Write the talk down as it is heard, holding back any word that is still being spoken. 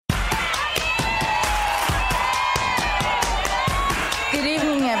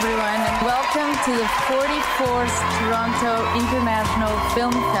Welcome to the 44th Toronto International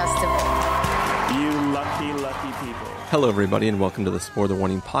Film Festival. You lucky, lucky people. Hello, everybody, and welcome to the Spoiler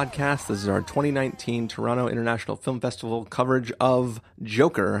Warning Podcast. This is our 2019 Toronto International Film Festival coverage of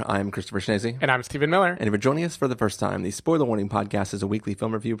Joker. I'm Christopher Schnese. And I'm Stephen Miller. And if you're joining us for the first time, the Spoiler Warning Podcast is a weekly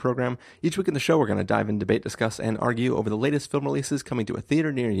film review program. Each week in the show, we're going to dive in, debate, discuss, and argue over the latest film releases coming to a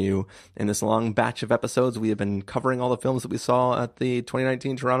theater near you. In this long batch of episodes, we have been covering all the films that we saw at the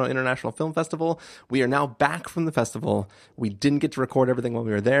 2019 Toronto International Film Festival. We are now back from the festival. We didn't get to record everything while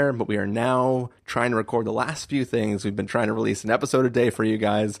we were there, but we are now trying to record the last few things. We've been trying to release an episode a day for you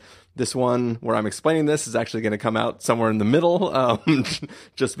guys. This one, where I'm explaining this, is actually going to come out somewhere in the middle,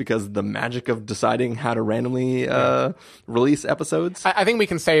 just because the magic of deciding how to randomly release episodes. I think we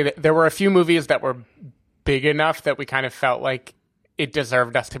can say that there were a few movies that were big enough that we kind of felt like it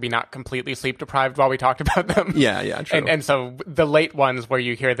deserved us to be not completely sleep deprived while we talked about them. Yeah, true. And so the late ones where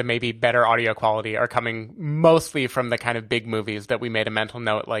you hear the maybe better audio quality are coming mostly from the kind of big movies that we made a mental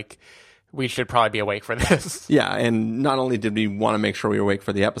note, like, we should probably be awake for this. Yeah, and not only did we want to make sure we were awake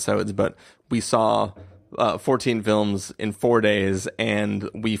for the episodes, but we saw 14 films in 4 days, and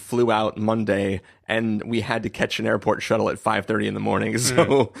we flew out Monday, and we had to catch an airport shuttle at 5:30 in the morning,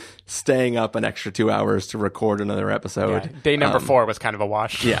 so staying up an extra 2 hours to record another episode. Yeah, day number 4 was kind of a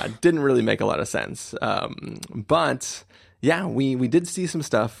wash. Yeah, didn't really make a lot of sense. But, yeah, we did see some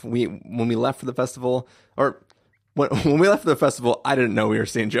stuff. When we left for the festival, or... When we left the festival, I didn't know we were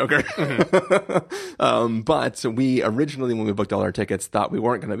seeing Joker. But we originally, when we booked all our tickets, thought we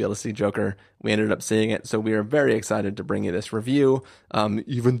weren't going to be able to see Joker. We ended up seeing it, so we are very excited to bring you this review.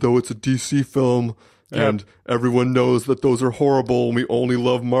 Even though it's a DC film, and everyone knows that those are horrible, and we only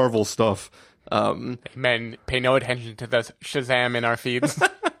love Marvel stuff. Men, pay no attention to the Shazam in our feeds.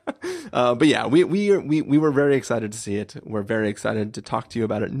 But yeah, we were very excited to see it. We're very excited to talk to you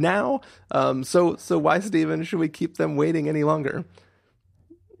about it now. So why, Stephen, should we keep them waiting any longer?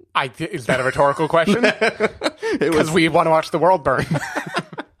 Is that a rhetorical question? Because we want to watch the world burn.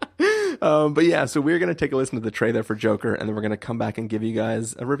 But yeah, so we're going to take a listen to the trailer for Joker, and then we're going to come back and give you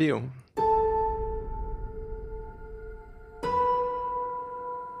guys a review.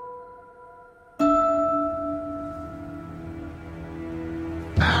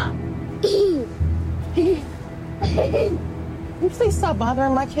 Can you please stop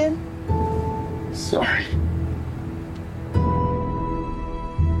bothering my kid? Sorry.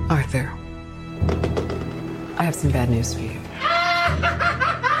 Arthur, I have some bad news for you.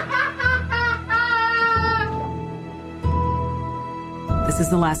 This is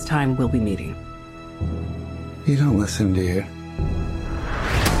the last time we'll be meeting. You don't listen, do you?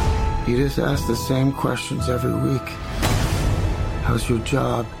 You just ask the same questions every week. How's your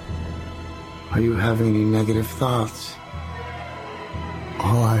job? Are you having any negative thoughts?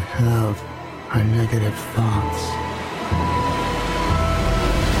 All I have are negative thoughts.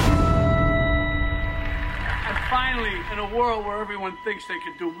 And finally, in a world where everyone thinks they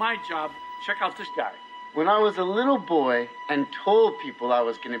can do my job, check out this guy. When I was a little boy and told people I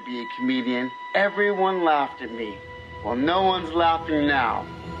was going to be a comedian, everyone laughed at me. Well, no one's laughing now.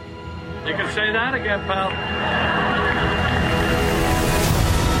 You can say that again, pal.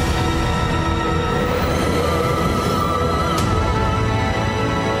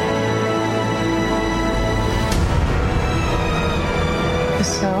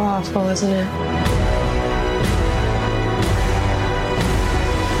 It's so awful, isn't it?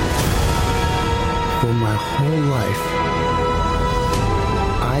 For my whole life,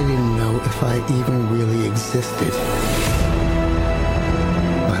 I didn't know if I even really existed.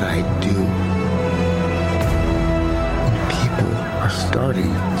 But I do. And people are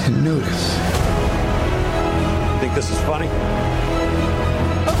starting to notice. Think this is funny?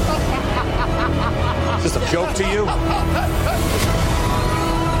 Is this a joke to you?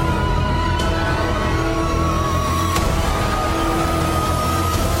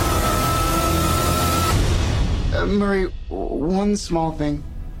 Murray, one small thing.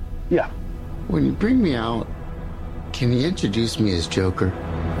 Yeah. When you bring me out, can you introduce me as Joker?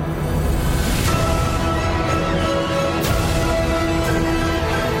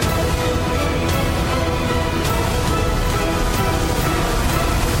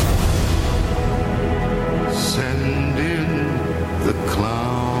 Send in the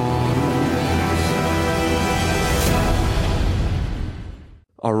clowns.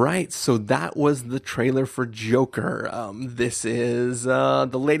 All right, so that was the trailer for Joker. This is the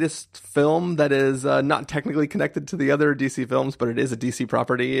latest film that is not technically connected to the other DC films, but it is a DC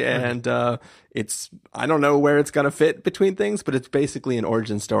property, and it's, I don't know where it's going to fit between things, but it's basically an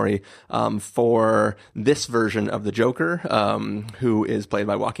origin story for this version of the Joker, who is played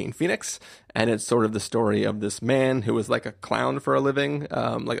by Joaquin Phoenix, and it's sort of the story of this man who was like a clown for a living,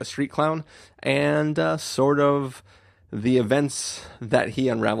 like a street clown, and sort of the events that he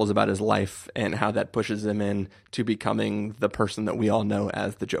unravels about his life and how that pushes him in to becoming the person that we all know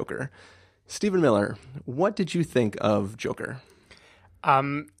as the Joker. Stephen Miller, what did you think of Joker?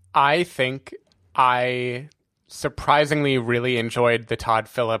 I think I surprisingly really enjoyed the Todd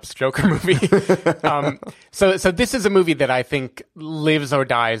Phillips Joker movie. So this is a movie that I think lives or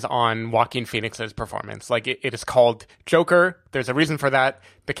dies on Joaquin Phoenix's performance. Like, it is called Joker. There's a reason for that.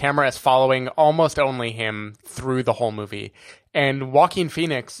 The camera is following almost only him through the whole movie. And Joaquin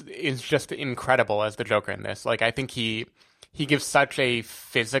Phoenix is just incredible as the Joker in this. Like, I think he gives such a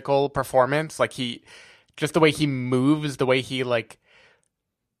physical performance. Like, just the way he moves, the way he, like,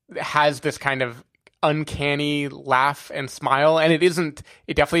 has this kind of uncanny laugh and smile, and it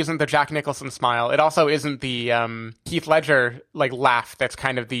definitely isn't the Jack Nicholson smile. It also isn't the Heath Ledger like laugh that's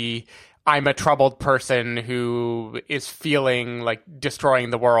kind of the I'm a troubled person who is feeling like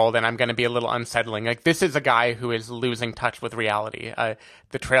destroying the world and I'm going to be a little unsettling. Like, this is a guy who is losing touch with reality.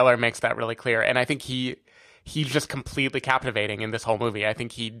 The trailer makes that really clear, and I think he's just completely captivating in this whole movie. I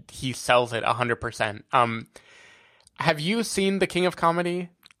think he sells it 100%. Have you seen The King of Comedy?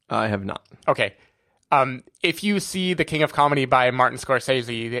 I have not. Okay. If you see The King of Comedy by Martin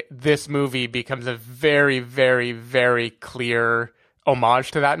Scorsese, this movie becomes a very, very, very clear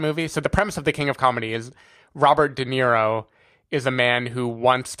homage to that movie. So the premise of The King of Comedy is Robert De Niro is a man who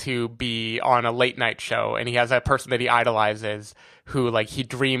wants to be on a late night show, and he has a person that he idolizes who, like, he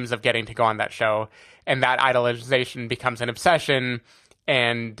dreams of getting to go on that show, and that idolization becomes an obsession.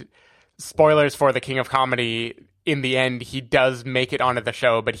 And spoilers for The King of Comedy, in the end, he does make it onto the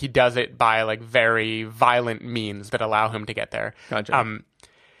show, but he does it by like very violent means that allow him to get there. Gotcha.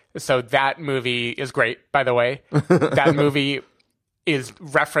 So that movie is great, by the way. That movie is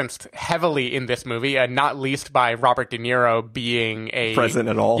referenced heavily in this movie, not least by Robert De Niro being present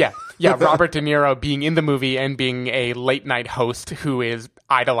at all. Yeah, Robert De Niro being in the movie and being a late night host who is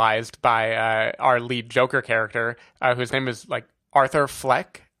idolized by our lead Joker character, whose name is like Arthur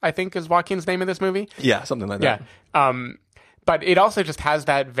Fleck, I think is Joaquin's name in this movie. Yeah, something like that. Yeah. But it also just has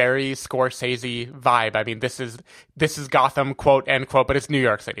that very Scorsese vibe. I mean, this is Gotham, quote, end quote, but it's New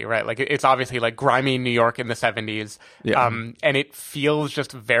York City, right? Like, it's obviously like grimy New York in the 70s. Yeah. And it feels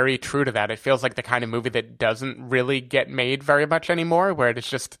just very true to that. It feels like the kind of movie that doesn't really get made very much anymore, where it's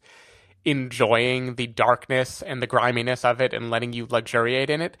just enjoying the darkness and the griminess of it and letting you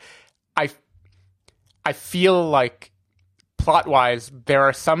luxuriate in it. I feel like, plot-wise, there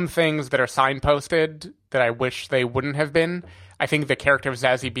are some things that are signposted that I wish they wouldn't have been. I think the character of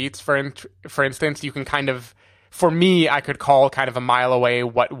Zazie Beetz, for instance, you can kind of, for me, I could call kind of a mile away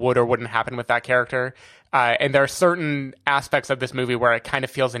what would or wouldn't happen with that character. And there are certain aspects of this movie where it kind of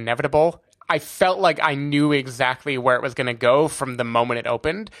feels inevitable. I felt like I knew exactly where it was going to go from the moment it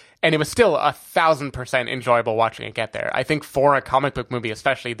opened, and it was still 1,000% enjoyable watching it get there. I think for a comic book movie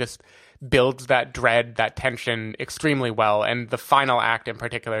especially, this builds that dread, that tension extremely well, and the final act in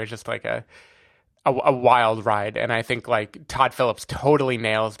particular is just like a wild ride. And I think like Todd Phillips totally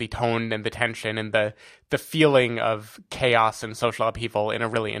nails the tone and the tension and the feeling of chaos and social upheaval in a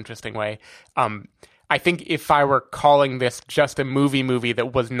really interesting way. I think if I were calling this just a movie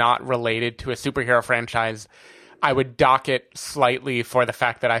that was not related to a superhero franchise, I would dock it slightly for the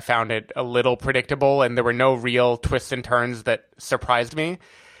fact that I found it a little predictable and there were no real twists and turns that surprised me.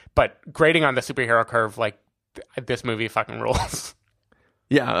 But grading on the superhero curve, like, this movie fucking rules.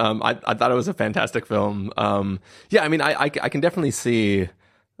 Yeah, I thought it was a fantastic film. Yeah, I mean, I can definitely see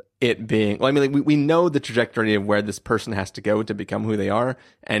it being, well, I mean, like, we know the trajectory of where this person has to go to become who they are,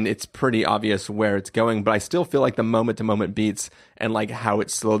 and it's pretty obvious where it's going, but I still feel like the moment-to-moment beats and like how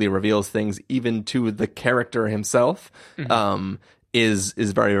it slowly reveals things, even to the character himself, is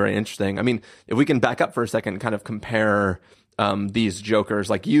very, very interesting. I mean, if we can back up for a second and kind of compare these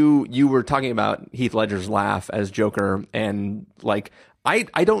Jokers, like you were talking about Heath Ledger's laugh as Joker, and like, I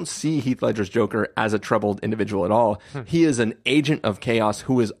don't see Heath Ledger's Joker as a troubled individual at all. He is an agent of chaos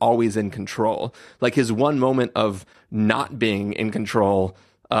who is always in control. Like, his one moment of not being in control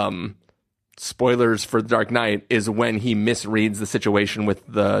spoilers for The Dark Knight, is when he misreads the situation with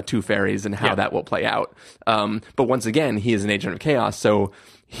the two fairies and how that will play out. But once again, he is an agent of chaos, so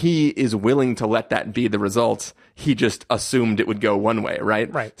he is willing to let that be the result. He just assumed it would go one way,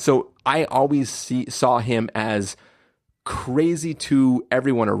 right? Right. So I always saw him as crazy to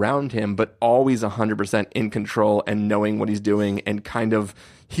everyone around him, but always 100% in control and knowing what he's doing, and kind of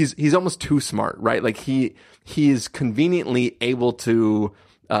he's almost too smart, right? Like he is conveniently able to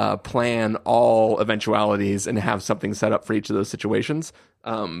plan all eventualities and have something set up for each of those situations.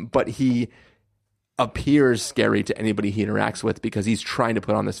 But he appears scary to anybody he interacts with because he's trying to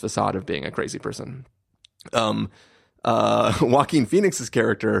put on this facade of being a crazy person. Joaquin Phoenix's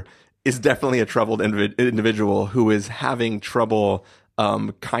character is definitely a troubled individual who is having trouble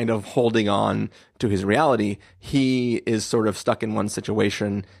kind of holding on to his reality. He is sort of stuck in one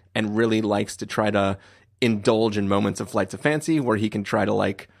situation and really likes to try to indulge in moments of flights of fancy where he can try to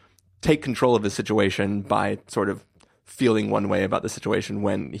like take control of his situation by sort of feeling one way about the situation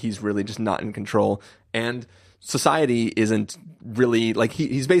when he's really just not in control. And society isn't really like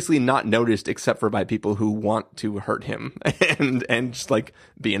he's basically not noticed except for by people who want to hurt him and just like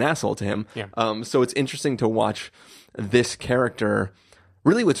be an asshole to him. Yeah. So it's interesting to watch this character.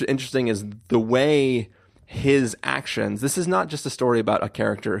 Really what's interesting is the way his actions, this is not just a story about a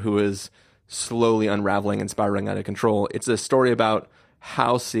character who is slowly unraveling and spiraling out of control. It's a story about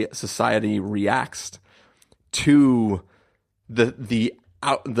how society reacts to the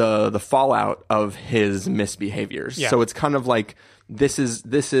fallout of his misbehaviors. Yeah. So it's kind of like this is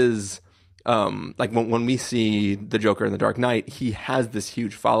like when we see the Joker in The Dark Knight, he has this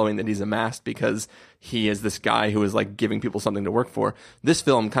huge following that he's amassed because he is this guy who is like giving people something to work for. This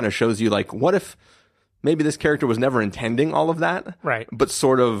film kind of shows you like, what if maybe this character was never intending all of that, right? But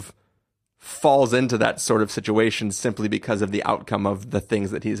sort of falls into that sort of situation simply because of the outcome of the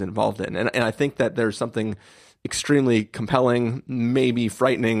things that he's involved in. And I think that there's something extremely compelling, maybe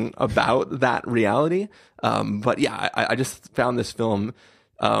frightening about that reality. But yeah, I just found this film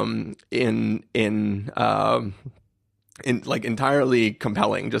in like entirely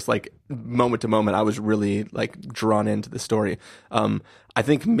compelling. Just like moment to moment, I was really like drawn into the story. I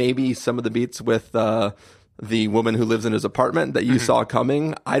think maybe some of the beats with the woman who lives in his apartment that you saw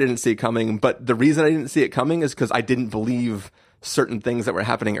coming, I didn't see it coming. But the reason I didn't see it coming is because I didn't believe certain things that were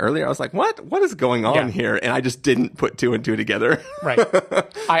happening earlier. I was like, what is going on here? And I just didn't put two and two together. Right.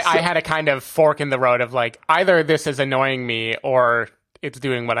 I had a kind of fork in the road of like, either this is annoying me or it's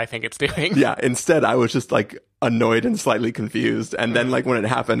doing what I think it's doing. Yeah. Instead, I was just like annoyed and slightly confused. And then like when it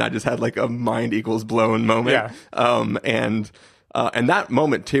happened, I just had like a mind equals blown moment. Yeah. And that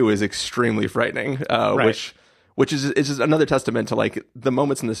moment too is extremely frightening, right. which is just another testament to like the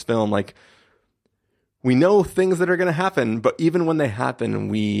moments in this film. Like we know things that are going to happen, but even when they happen,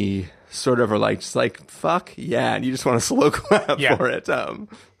 we sort of are like, just like, fuck yeah. And you just want to slow clap for it.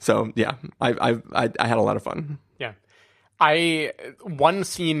 So yeah, I had a lot of fun. Yeah. One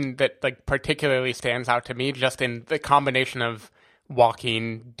scene that like particularly stands out to me just in the combination of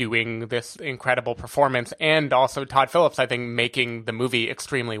Joaquin doing this incredible performance and also Todd Phillips, I think, making the movie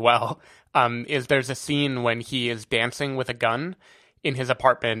extremely well, is there's a scene when he is dancing with a gun in his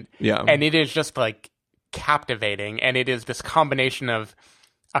apartment. Yeah. And it is just like captivating. And it is this combination of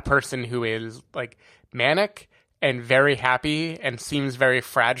a person who is like manic and very happy and seems very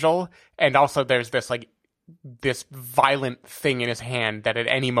fragile. And also there's this like this violent thing in his hand that at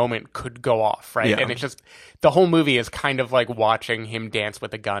any moment could go off, right? Yeah. And it's just, the whole movie is kind of like watching him dance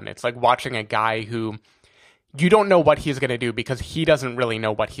with a gun. It's like watching a guy who you don't know what he's going to do because he doesn't really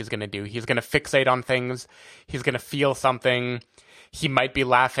know what he's going to do. He's going to fixate on things. He's going to feel something. He might be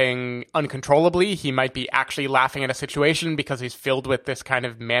laughing uncontrollably. He might be actually laughing at a situation because he's filled with this kind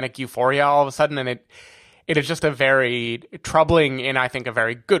of manic euphoria all of a sudden. And it is just a very troubling, in I think a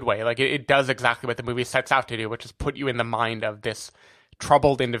very good way. Like it does exactly what the movie sets out to do, which is put you in the mind of this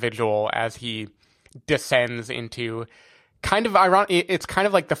troubled individual as he descends into kind of ironic. It's kind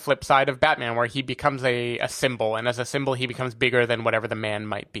of like the flip side of Batman, where he becomes a symbol, and as a symbol, he becomes bigger than whatever the man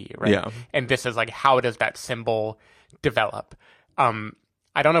might be, right? Yeah. And this is like, how does that symbol develop?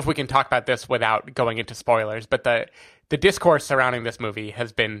 I don't know if we can talk about this without going into spoilers, but the discourse surrounding this movie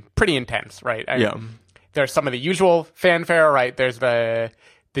has been pretty intense, right? There's some of the usual fanfare, right? There's the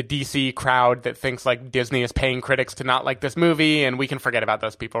DC crowd that thinks like Disney is paying critics to not like this movie, and we can forget about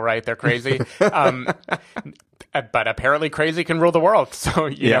those people, right? They're crazy. But apparently crazy can rule the world, so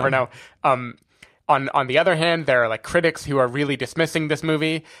you never know. On the other hand, there are like critics who are really dismissing this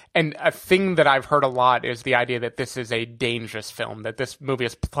movie. And a thing that I've heard a lot is the idea that this is a dangerous film, that this movie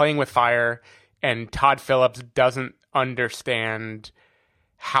is playing with fire, and Todd Phillips doesn't understand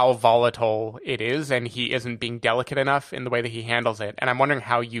how volatile it is, and he isn't being delicate enough in the way that he handles it. And I'm wondering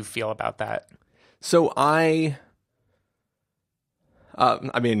how you feel about that. So I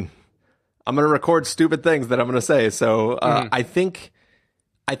mean, I'm going to record stupid things that I'm going to say. So I think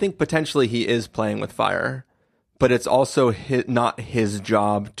potentially he is playing with fire, but it's also not his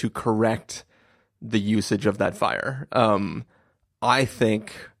job to correct the usage of that fire. I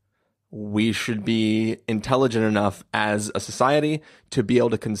think we should be intelligent enough as a society to be able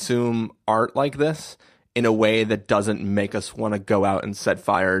to consume art like this in a way that doesn't make us want to go out and set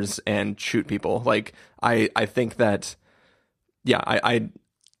fires and shoot people. Like, I think that, yeah,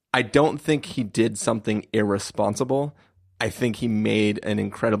 I don't think he did something irresponsible. I think he made an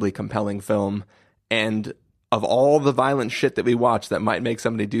incredibly compelling film. And of all the violent shit that we watch that might make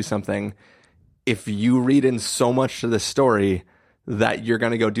somebody do something, if you read in so much to this story that you're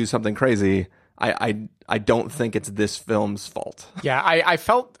going to go do something crazy, I don't think it's this film's fault. Yeah, I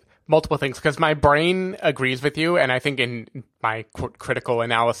felt multiple things because my brain agrees with you, and I think in my critical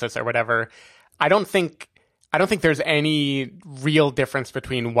analysis or whatever, I don't think there's any real difference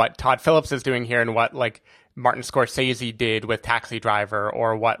between what Todd Phillips is doing here and what like Martin Scorsese did with Taxi Driver,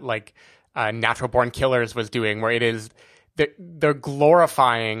 or what like Natural Born Killers was doing, where it is they're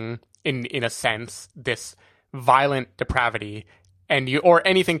glorifying in a sense this violent depravity. Or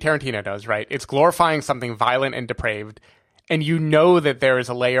anything Tarantino does, right? It's glorifying something violent and depraved. And you know that there is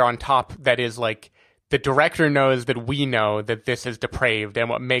a layer on top that is like, the director knows that we know that this is depraved. And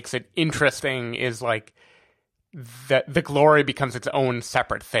what makes it interesting is like, the glory becomes its own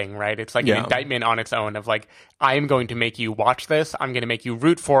separate thing, right? It's like an indictment on its own of like, I am going to make you watch this. I'm going to make you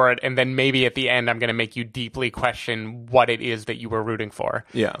root for it. And then maybe at the end, I'm going to make you deeply question what it is that you were rooting for.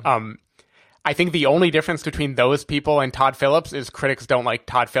 Yeah. I think the only difference between those people and Todd Phillips is critics don't like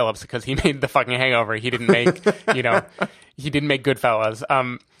Todd Phillips because he made the fucking Hangover. He didn't make, he didn't make Goodfellas.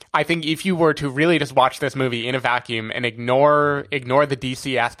 I think if you were to really just watch this movie in a vacuum and ignore the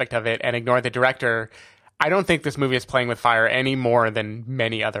DC aspect of it and ignore the director, I don't think this movie is playing with fire any more than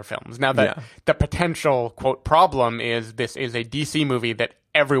many other films. Now, the potential, quote, problem is this is a DC movie that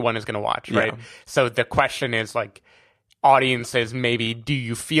everyone is going to watch, right? So the question is like, audiences, maybe, do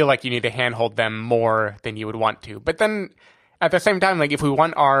you feel like you need to handhold them more than you would want to? But then at the same time, like if we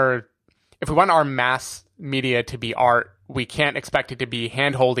want our mass media to be art, we can't expect it to be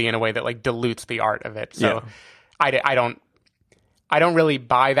handholdy in a way that like dilutes the art of it. So I don't really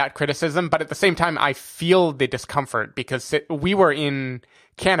buy that criticism, but at the same time, I feel the discomfort because we were in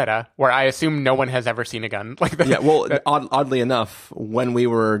Canada, where I assume no one has ever seen a gun like that. Yeah, well, oddly enough, when we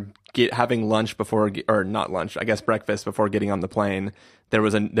were having lunch before, or not lunch, I guess breakfast before getting on the plane, there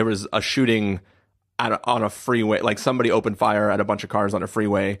was a shooting on a freeway. Like somebody opened fire at a bunch of cars on a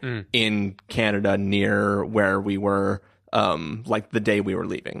freeway in Canada near where we were, like the day we were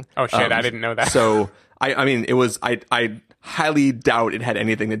leaving. Oh shit, I didn't know that. So I mean, it was I highly doubt it had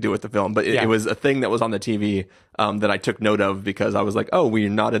anything to do with the film, but it was a thing that was on the TV that I took note of because I was like, oh, we're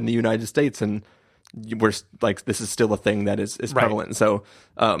not in the United States, and we're like, this is still a thing that is prevalent. So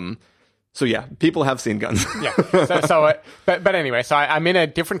yeah, people have seen guns. But anyway, so I'm in a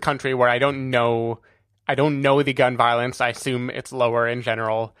different country where I don't know the gun violence. I assume it's lower in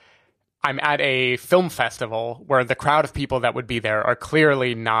general. I'm at a film festival where the crowd of people that would be there are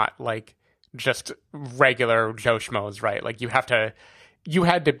clearly not like just regular Joe Schmoes, right? Like you had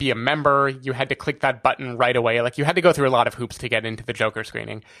to be a member, you had to click that button right away. Like you had to go through a lot of hoops to get into the Joker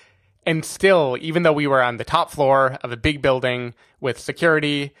screening. And still, even though we were on the top floor of a big building with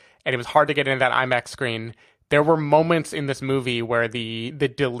security and it was hard to get into that IMAX screen, there were moments in this movie where the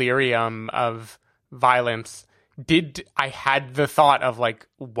delirium of violence I had the thought of like,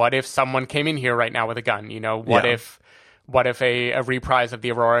 what if someone came in here right now with a gun? What if a reprise of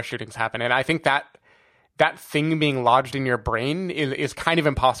the Aurora shootings happened? And I think that thing being lodged in your brain is kind of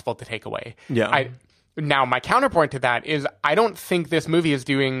impossible to take away. Yeah. Now, my counterpoint to that is I don't think this movie is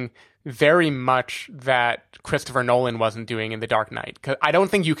doing very much that Christopher Nolan wasn't doing in The Dark Knight. 'Cause I don't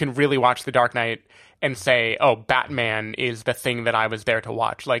think you can really watch The Dark Knight and say, oh, Batman is the thing that I was there to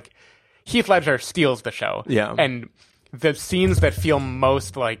watch. Like, Heath Ledger steals the show. Yeah. And the scenes that feel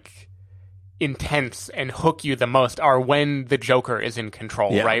most like intense and hook you the most are when the Joker is in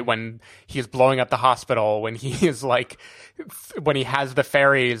control, right? When he's blowing up the hospital, when he is like, when he has the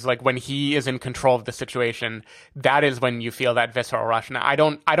fairies, like when he is in control of the situation, that is when you feel that visceral rush. Now, I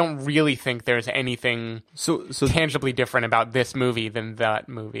don't really think there's anything so tangibly different about this movie than that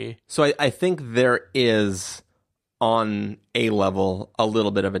movie. So I think there is, on a level, a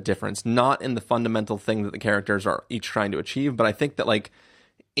little bit of a difference, not in the fundamental thing that the characters are each trying to achieve, but I think that like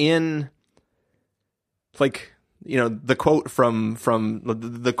in like the quote from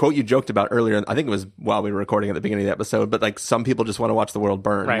the quote you joked about earlier, I think it was while we were recording at the beginning of the episode, but like some people just want to watch the world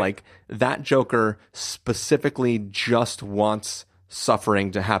burn. Right. Like that Joker specifically just wants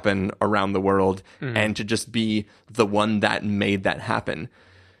suffering to happen around the world and to just be the one that made that happen.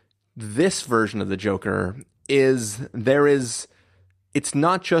 This version of the Joker it's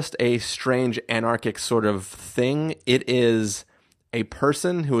not just a strange anarchic sort of thing. It is a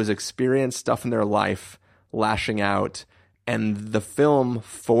person who has experienced stuff in their life lashing out, and the film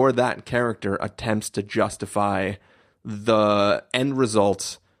for that character attempts to justify the end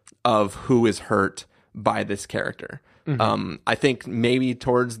result of who is hurt by this character. I think maybe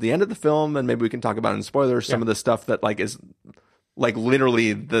towards the end of the film, and maybe we can talk about in spoilers, some of the stuff that like is like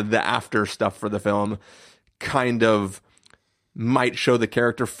literally the after stuff for the film kind of might show the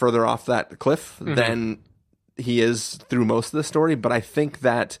character further off that cliff than he is through most of the story. But I think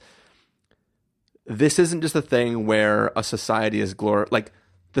that this isn't just a thing where a society is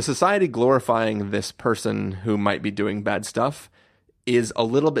the society glorifying this person who might be doing bad stuff is a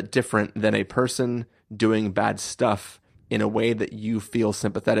little bit different than a person doing bad stuff in a way that you feel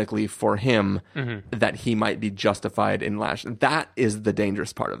sympathetically for him, that he might be justified in lash. That is the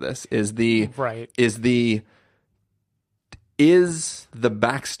dangerous part of this. Is the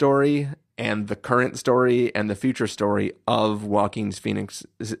backstory and the current story and the future story of Joaquin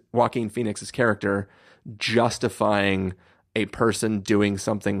Phoenix's character justifying a person doing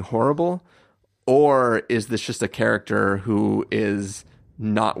something horrible, or is this just a character who is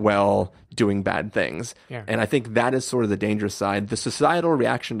not well doing bad things? Yeah. And I think that is sort of the dangerous side. The societal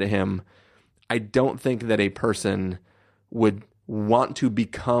reaction to him, I don't think that a person would want to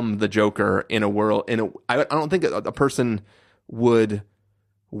become the Joker in a world. I don't think a person would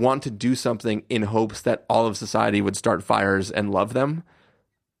want to do something in hopes that all of society would start fires and love them.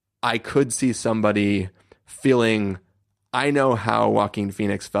 I could see somebody feeling, I know how Joaquin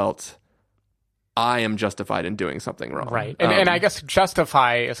Phoenix felt. I am justified in doing something wrong. Right. And I guess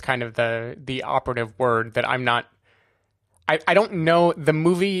justify is kind of the operative word that I'm not... I don't know. The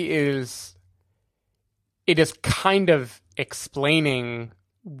movie is kind of explaining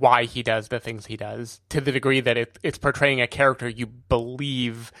why he does the things he does, to the degree that it's portraying a character you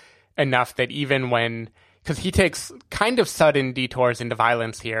believe enough that even when... Because he takes kind of sudden detours into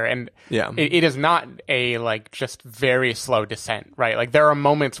violence here, and it is not a like just very slow descent, right? Like there are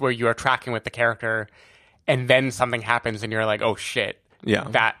moments where you are tracking with the character, and then something happens, and you're like, "Oh shit,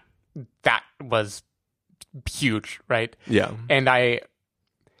 that was huge," right? Yeah, and I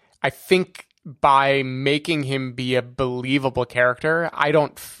think by making him be a believable character, I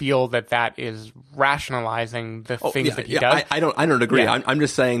don't feel that is rationalizing the things that he does. I don't agree. Yeah. I'm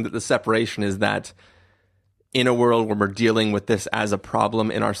just saying that the separation is that in a world where we're dealing with this as a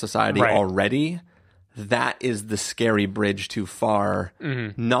problem in our society already, that is the scary bridge too far.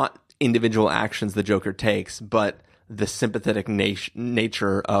 Not individual actions the Joker takes, but the sympathetic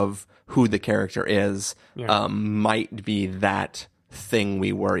nature of who the character is might be that thing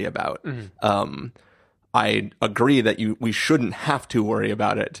we worry about. I agree that we shouldn't have to worry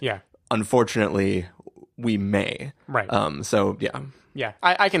about it. Yeah. Unfortunately, we may. Right. So, yeah. Yeah,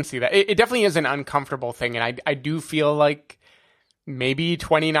 I can see that. It definitely is an uncomfortable thing, and I do feel like maybe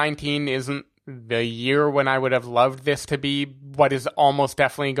 2019 isn't the year when I would have loved this to be what is almost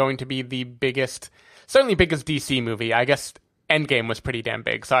definitely going to be the biggest DC movie. I guess Endgame was pretty damn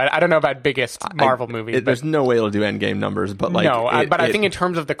big, so I don't know about biggest Marvel movie. There's no way it'll do Endgame numbers, but like... No, but I think in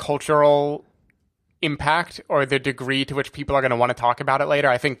terms of the cultural impact or the degree to which people are going to want to talk about it later,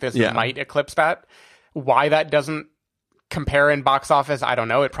 I think this might eclipse that. Why that doesn't compare in box office, I don't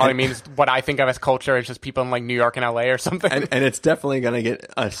know. It probably means what I think of as culture is just people in like New York and LA or something. And it's definitely going to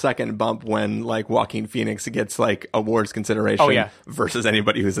get a second bump when like Joaquin Phoenix gets like awards consideration versus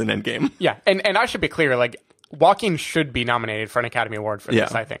anybody who's in Endgame. Yeah, and I should be clear, like Joaquin should be nominated for an Academy Award for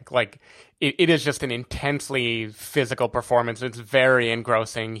this, I think. Like it is just an intensely physical performance. It's very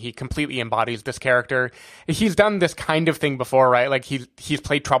engrossing. He completely embodies this character. He's done this kind of thing before, right? Like he's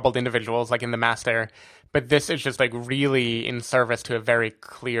played troubled individuals like in The Master. But this is just like really in service to a very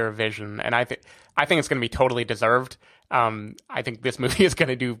clear vision, and I think it's going to be totally deserved. I think this movie is going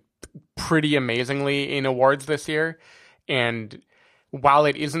to do pretty amazingly in awards this year, and while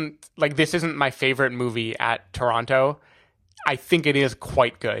it isn't like this isn't my favorite movie at Toronto, I think it is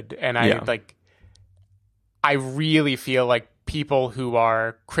quite good, and I really feel like people who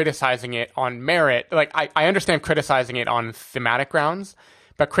are criticizing it on merit, like I understand criticizing it on thematic grounds.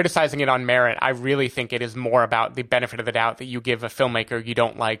 But criticizing it on merit, I really think it is more about the benefit of the doubt that you give a filmmaker you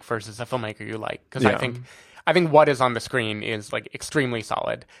don't like versus a filmmaker you like. Because I think what is on the screen is like extremely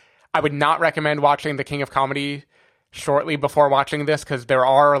solid. I would not recommend watching The King of Comedy shortly before watching this, because there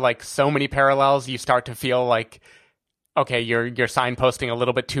are like so many parallels. You start to feel like, okay, you're signposting a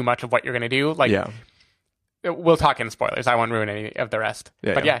little bit too much of what you're going to do. Like, we'll talk in spoilers. I won't ruin any of the rest.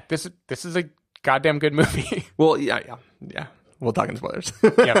 This is a goddamn good movie. Well, yeah. We'll talk in spoilers.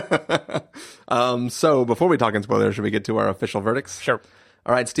 Yeah. So before we talk in spoilers, should we get to our official verdicts? Sure.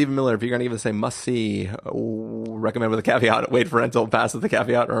 All right, Stephen Miller, if you're going to give us a must-see, recommend with a caveat, wait for rental, pass with a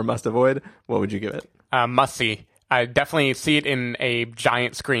caveat, or a must-avoid, what would you give it? Must-see. I definitely see it in a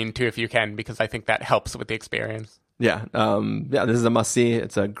giant screen, too, if you can, because I think that helps with the experience. Yeah. This is a must-see.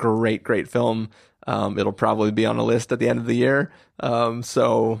 It's a great, great film. It'll probably be on a list at the end of the year.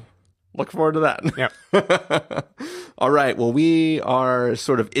 So look forward to that. Yeah. All right. Well, we are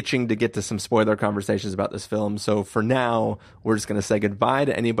sort of itching to get to some spoiler conversations about this film. So for now, we're just going to say goodbye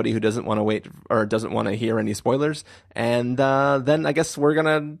to anybody who doesn't want to wait or doesn't want to hear any spoilers. And then I guess we're going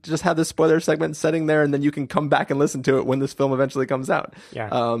to just have this spoiler segment sitting there, and then you can come back and listen to it when this film eventually comes out.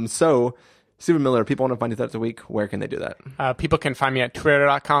 Yeah. So Stephen Miller, people want to find you throughout the week. Where can they do that? People can find me at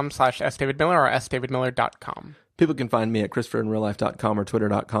twitter.com/sdavidmiller or sdavidmiller.com. People can find me at ChristopherInRealLife.com or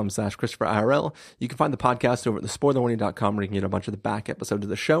Twitter.com/ChristopherIRL. You can find the podcast over at thespoilerwarning.com, where you can get a bunch of the back episodes of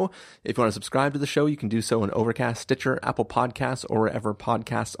the show. If you want to subscribe to the show, you can do so on Overcast, Stitcher, Apple Podcasts, or wherever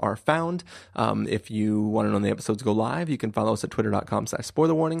podcasts are found. If you want to know when the episodes go live, you can follow us at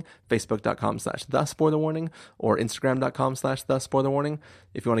Twitter.com/spoilerwarning, Facebook.com/thespoilerwarning, or Instagram.com/thespoilerwarning.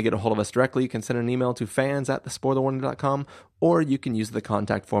 If you want to get a hold of us directly, you can send an email to fans@thespoilerwarning.com, or you can use the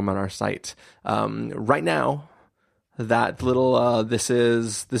contact form on our site. Right now, that little this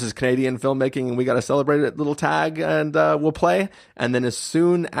is Canadian filmmaking and we got to celebrate it little tag, and we'll play. And then as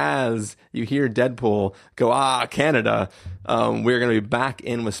soon as you hear Deadpool go, Canada, we're going to be back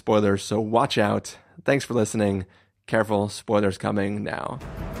in with spoilers, so watch out. Thanks for listening. Careful, spoilers coming now.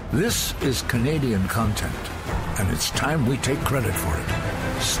 This is Canadian content, and it's time we take credit for it,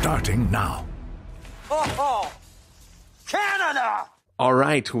 starting now. Oh, Canada! All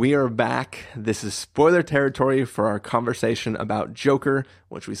right, we are back. This is spoiler territory for our conversation about Joker,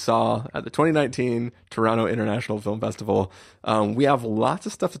 which we saw at the 2019 Toronto International Film Festival. We have lots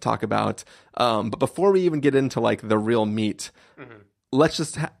of stuff to talk about, but before we even get into like the real meat, let's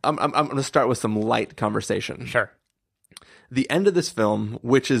just I'm going to start with some light conversation. Sure. The end of this film,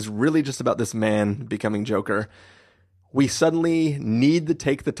 which is really just about this man becoming Joker, we suddenly need to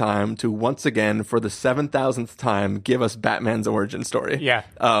take the time to once again, for the 7,000th time, give us Batman's origin story. Yeah.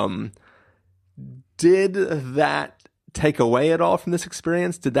 Did that take away at all from this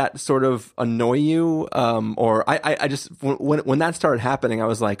experience? Did that sort of annoy you? Or I just, when that started happening, I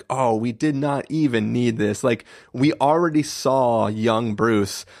was like, oh, we did not even need this. Like, we already saw young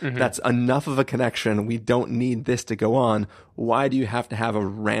Bruce. Mm-hmm. That's enough of a connection. We don't need this to go on. Why do you have to have a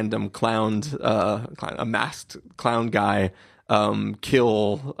random a masked clown guy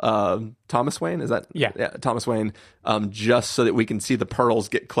kill Thomas Wayne? Is that? Yeah, Thomas Wayne, just so that we can see the pearls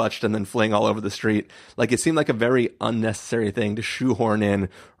get clutched and then fling all over the street. Like, it seemed like a very unnecessary thing to shoehorn in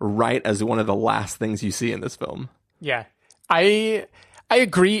right as one of the last things you see in this film. Yeah, I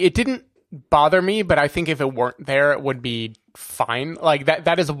agree. It didn't bother me, but I think if it weren't there, it would be fine. Like,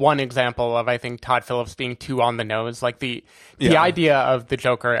 that is one example of, I think, Todd Phillips being too on the nose. Like, the idea of the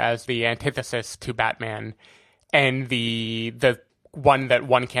Joker as the antithesis to Batman, and the one that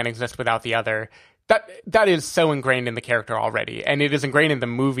one can't exist without the other, that is so ingrained in the character already, and it is ingrained in the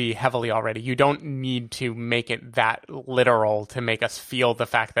movie heavily already. You don't need to make it that literal to make us feel the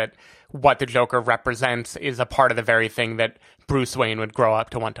fact that what the Joker represents is a part of the very thing that Bruce Wayne would grow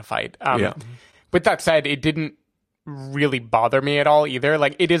up to want to fight. With that said, it didn't really bother me at all either.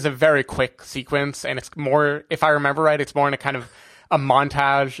 Like, it is a very quick sequence, and it's more, if I remember right, it's more in a kind of a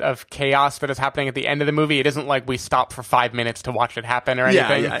montage of chaos that is happening at the end of the movie. It isn't like we stop for 5 minutes to watch it happen or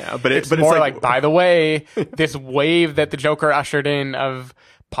anything. Yeah. But it's more like, by the way, this wave that the Joker ushered in of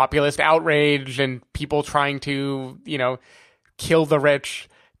populist outrage and people trying to, kill the rich,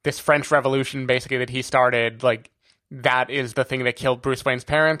 this French Revolution basically that he started, like, that is the thing that killed Bruce Wayne's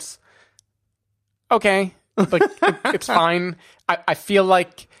parents. Okay. Like, it's fine. I feel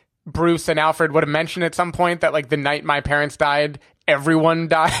like Bruce and Alfred would have mentioned at some point that, like, the night my parents died, everyone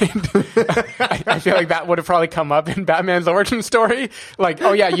died. I feel like that would have probably come up in Batman's origin story. Like,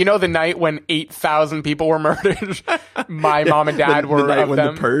 oh yeah, the night when 8,000 people were murdered, my mom and dad were the night of when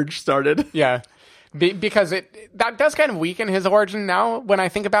them. The Purge started. Yeah. Because that does kind of weaken his origin now when I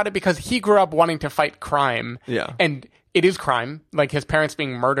think about it, because he grew up wanting to fight crime. Yeah. And it is crime. Like, his parents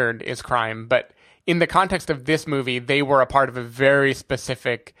being murdered is crime. But in the context of this movie, they were a part of a very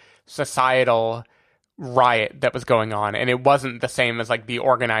specific societal riot that was going on, and it wasn't the same as like the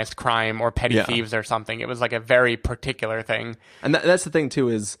organized crime or petty thieves or something. It was like a very particular thing. And that's the thing too,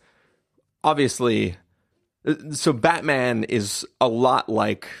 is obviously, so Batman is a lot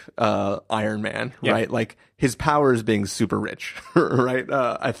like Iron Man, right? Like his power is being super rich, right?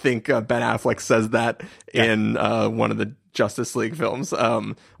 I think Ben Affleck says that in one of the Justice League films,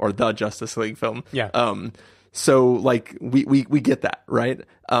 or the Justice League film. So like we get that, right?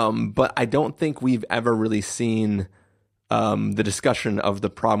 But I don't think we've ever really seen the discussion of the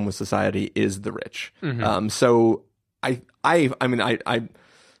problem with society is the rich. So I mean I'm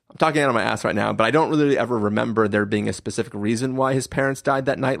talking out of my ass right now, but I don't really ever remember there being a specific reason why his parents died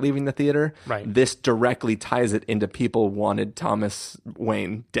that night leaving the theater. Right. This directly ties it into people wanted Thomas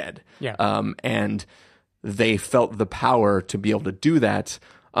Wayne dead. And they felt the power to be able to do that.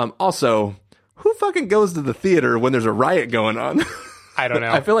 Also, who fucking goes to the theater when there's a riot going on? I don't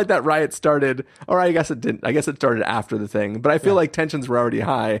know. I feel like that riot started, or I guess it didn't. I guess it started after the thing, but I feel like tensions were already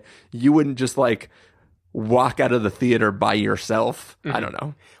high. You wouldn't just like walk out of the theater by yourself. I don't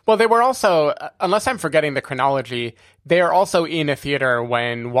know. Well, they were also, unless I'm forgetting the chronology, they are also in a theater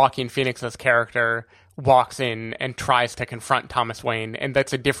when Joaquin Phoenix's character walks in and tries to confront Thomas Wayne, and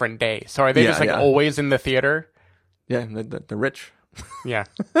that's a different day. So are they just always in the theater? Yeah, the rich. Yeah,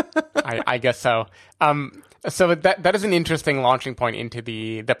 I guess so. So that is an interesting launching point into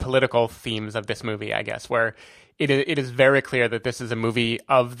the political themes of this movie, I guess, where it is very clear that this is a movie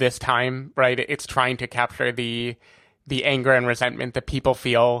of this time, right? It's trying to capture the anger and resentment that people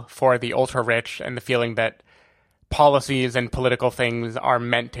feel for the ultra rich, and the feeling that policies and political things are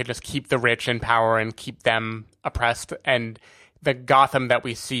meant to just keep the rich in power and keep them oppressed. And the Gotham that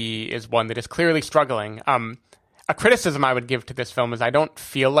we see is one that is clearly struggling. A criticism I would give to this film is I don't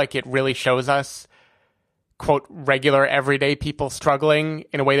feel like it really shows us, quote, regular everyday people struggling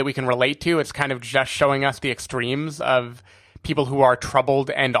in a way that we can relate to. It's kind of just showing us the extremes of people who are troubled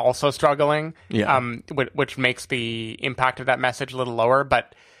and also struggling, which makes the impact of that message a little lower.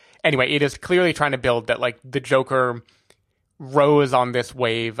 But anyway, it is clearly trying to build that like the Joker rose on this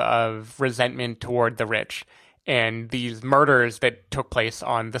wave of resentment toward the rich, and these murders that took place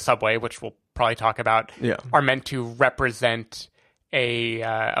on the subway, which we'll probably talk about, are meant to represent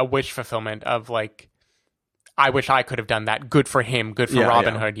a wish fulfillment of like, I wish I could have done that. Good for him. Good for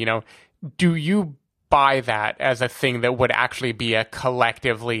Robin Hood. You know, do you buy that as a thing that would actually be a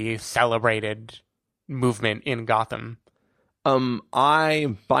collectively celebrated movement in Gotham?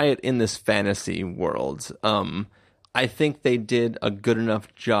 I buy it in this fantasy world. I think they did a good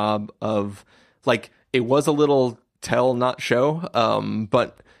enough job of, like, it was a little tell not show,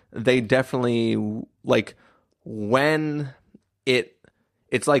 but they definitely, like, when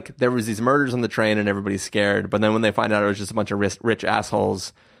it's like there was these murders on the train and everybody's scared, but then when they find out it was just a bunch of rich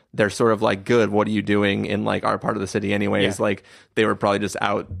assholes, they're sort of like, good, what are you doing in like our part of the city anyways? Like they were probably just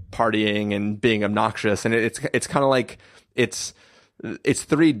out partying and being obnoxious, and it's kind of like it's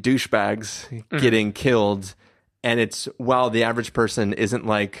three douchebags getting killed, and it's, while the average person isn't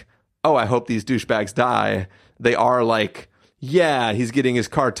like, oh, I hope these douchebags die, they are like, yeah, he's getting his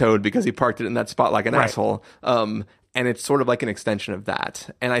car towed because he parked it in that spot like an asshole. And it's sort of like an extension of that.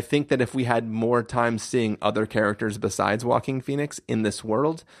 And I think that if we had more time seeing other characters besides Joaquin Phoenix in this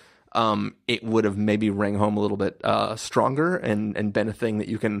world, it would have maybe rang home a little bit stronger and been a thing that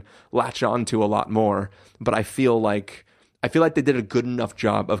you can latch on to a lot more. But I feel like they did a good enough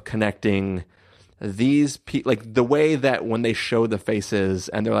job of connecting these people, like the way that when they show the faces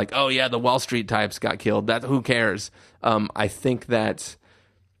and they're like, oh yeah, the Wall Street types got killed, that who cares? I think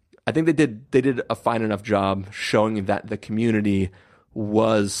they did a fine enough job showing that the community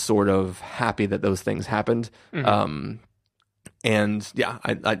was sort of happy that those things happened. And yeah,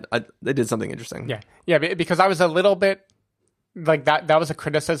 they did something interesting. Yeah, because I was a little bit like that was a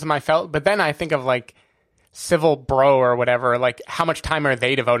criticism I felt, but then I think of like Civil Bro or whatever, like how much time are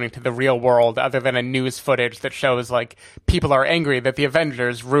they devoting to the real world other than a news footage that shows like people are angry that the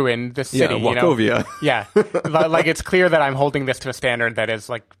Avengers ruined the city? Wachovia. Yeah, like it's clear that I'm holding this to a standard that is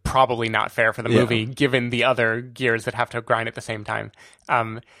like probably not fair for the movie, given the other gears that have to grind at the same time.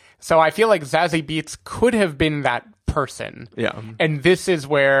 So I feel like Zazie Beetz could have been that person. Yeah, and this is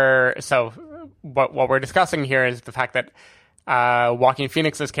where, so what we're discussing here is the fact that Joaquin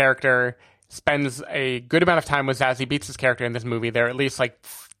Phoenix's character spends a good amount of time with Zazie Beetz' character in this movie. There are at least like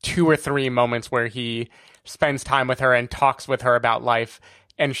 2 or 3 moments where he spends time with her and talks with her about life,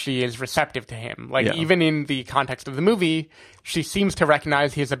 and she is receptive to him. Like, even in the context of the movie, she seems to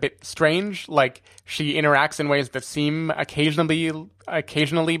recognize he's a bit strange. Like, she interacts in ways that seem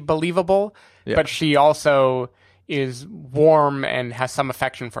occasionally believable, but she also is warm and has some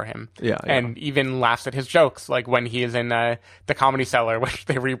affection for him. Yeah. And even laughs at his jokes, like when he is in the Comedy Cellar, which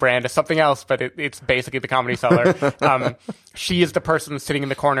they rebrand as something else, but it's basically the Comedy Cellar. She is the person sitting in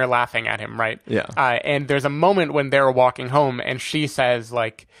the corner laughing at him, right? Yeah. And there's a moment when they're walking home, and she says,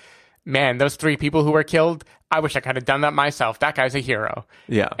 like, man, those 3 people who were killed, I wish I could have done that myself. That guy's a hero.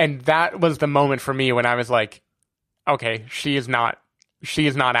 Yeah. And that was the moment for me when I was like, okay, she is not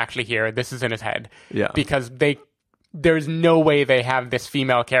actually here. This is in his head. Yeah. Because there's no way they have this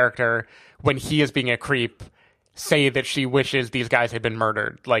female character, when he is being a creep, say that she wishes these guys had been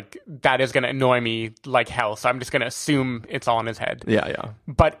murdered. Like, that is going to annoy me like hell. So I'm just going to assume it's all in his head. Yeah.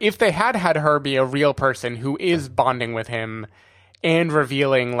 But if they had her be a real person who is bonding with him and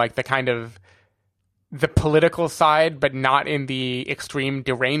revealing like the kind of the political side, but not in the extreme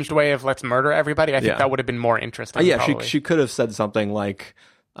deranged way of let's murder everybody, I think that would have been more interesting. She could have said something like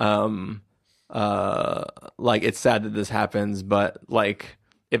it's sad that this happens, but like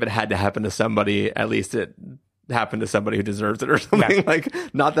if it had to happen to somebody, at least it happened to somebody who deserves it or something. Yeah.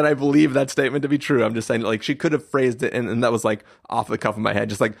 Like, not that I believe that statement to be true. I'm just saying, like, she could have phrased it, and that was like off the cuff of my head,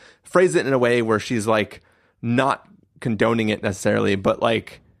 just like phrase it in a way where she's like not condoning it necessarily, but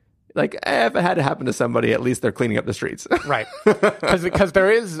like if it had to happen to somebody, at least they're cleaning up the streets. Right. Because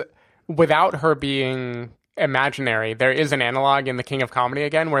there is, without her being imaginary, there is an analog in The King of Comedy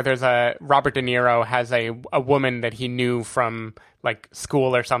again, where there's Robert De Niro has a woman that he knew from like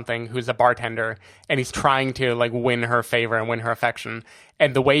school or something, who's a bartender, and he's trying to like win her favor and win her affection.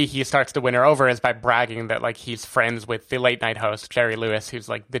 And the way he starts to win her over is by bragging that like he's friends with the late night host, Jerry Lewis, who's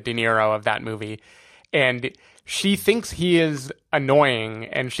like the De Niro of that movie. And she thinks he is annoying,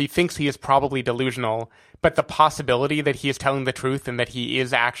 and she thinks he is probably delusional, but the possibility that he is telling the truth and that he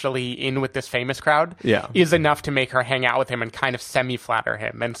is actually in with this famous crowd is enough to make her hang out with him and kind of semi-flatter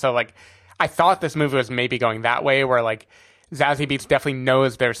him. And so, like, I thought this movie was maybe going that way, where, like, Zazie Beetz definitely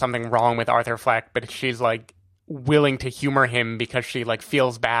knows there's something wrong with Arthur Fleck, but she's, like, willing to humor him because she, like,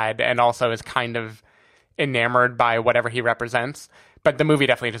 feels bad and also is kind of enamored by whatever he represents. But the movie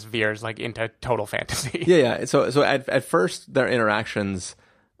definitely just veers like into total fantasy. Yeah. So at first their interactions,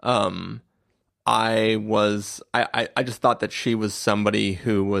 I just thought that she was somebody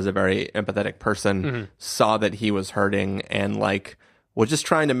who was a very empathetic person, saw that he was hurting, and like was just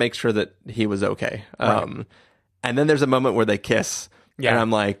trying to make sure that he was okay. Right. And then there's a moment where they kiss, and I'm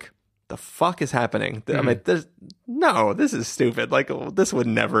like, the fuck is happening? I'm like, this is stupid. Like, this would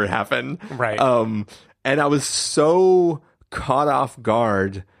never happen. Right. And I was so caught off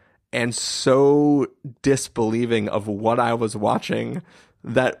guard and so disbelieving of what I was watching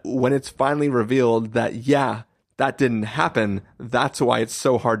that when it's finally revealed that, that didn't happen, that's why it's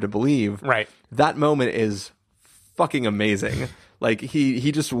so hard to believe. Right. That moment is fucking amazing. Like,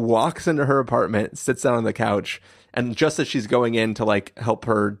 he just walks into her apartment, sits down on the couch, and just as she's going in to like help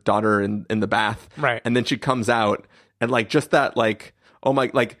her daughter in the bath, right, and then she comes out, and like just that, like, oh my,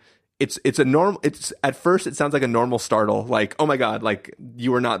 like it's at first it sounds like a normal startle, like, oh my god, like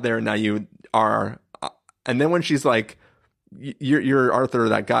you were not there and now you are, and then when she's like, you're Arthur,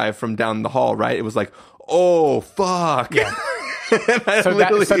 that guy from down the hall, right? It was like, oh fuck. Yeah. So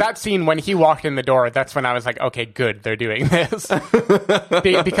that scene when he walked in the door, that's when I was like, okay, good, they're doing this.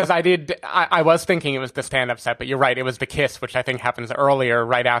 Because I was thinking it was the stand-up set, but you're right, it was the kiss, which I think happens earlier,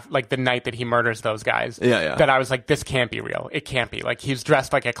 right after, like the night that he murders those guys. Yeah. That I was like, this can't be real. It can't be. Like, he's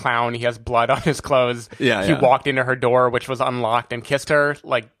dressed like a clown, he has blood on his clothes. Yeah. He walked into her door, which was unlocked, and kissed her.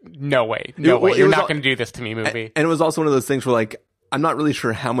 Like, no way. You're not going to do this to me, movie. And it was also one of those things where, like, I'm not really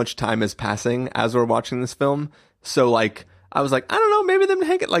sure how much time is passing as we're watching this film. So, like, I was like, I don't know, maybe them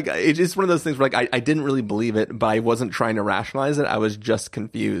hang it. Like, it's just one of those things where, like, I didn't really believe it, but I wasn't trying to rationalize it. I was just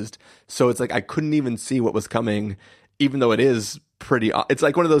confused. So it's like I couldn't even see what was coming, even though it is pretty. It's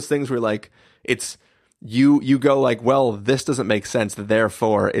like one of those things where, like, it's you go like, well, this doesn't make sense,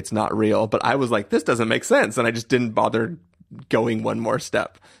 therefore it's not real. But I was like, this doesn't make sense, and I just didn't bother going one more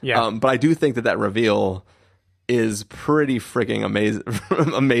step. Yeah. But I do think that reveal is pretty freaking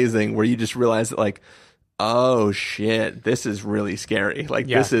amazing, where you just realize that, like, oh shit, this is really scary. Like,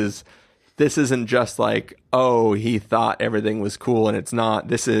 this isn't just like, oh, he thought everything was cool and it's not.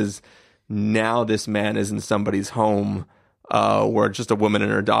 This is, now this man is in somebody's home, where it's just a woman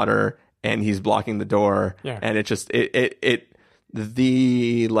and her daughter, and he's blocking the door. Yeah. And it just,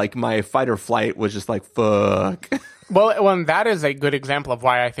 like, my fight or flight was just like, fuck. Well, and that is a good example of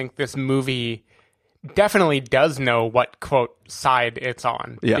why I think this movie definitely does know what, quote, side it's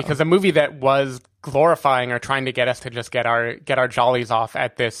on. Yeah. Because a movie that was glorifying or trying to get us to just get our jollies off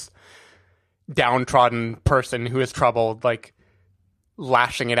at this downtrodden person who is troubled, like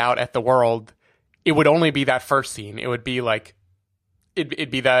lashing it out at the world, it would only be that first scene. It would be like,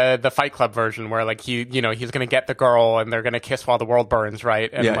 it'd be the Fight Club version where like he's going to get the girl and they're going to kiss while the world burns, right?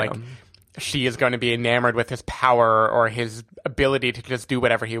 And she is going to be enamored with his power or his ability to just do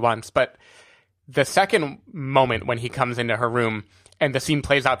whatever he wants. But the second moment when he comes into her room and the scene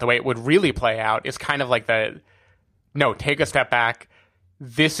plays out the way it would really play out is kind of like no, take a step back.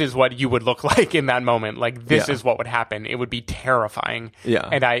 This is what you would look like in that moment. Like, this is what would happen. It would be terrifying. Yeah.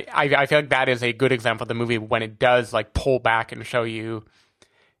 And I feel like that is a good example of the movie when it does, like, pull back and show you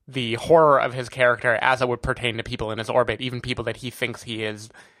the horror of his character as it would pertain to people in his orbit, even people that he thinks he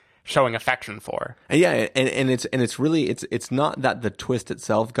is showing affection for. Yeah, and it's really, it's not that the twist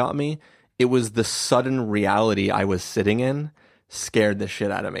itself got me. It was the sudden reality I was sitting in scared the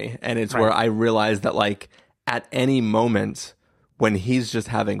shit out of me. And it's where I realized that, like, at any moment when he's just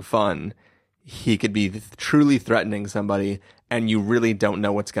having fun, he could be truly threatening somebody, and you really don't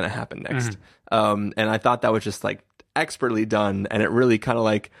know what's going to happen next. And I thought that was just like expertly done, and it really kind of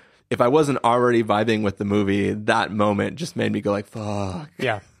like, if I wasn't already vibing with the movie, that moment just made me go like, fuck.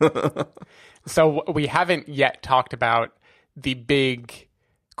 Yeah. So we haven't yet talked about the big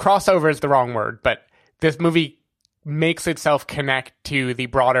crossover is the wrong word, but this movie makes itself connect to the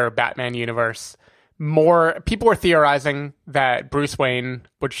broader Batman universe. More people were theorizing that Bruce Wayne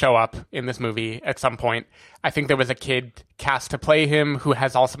would show up in this movie at some point. I think there was a kid cast to play him who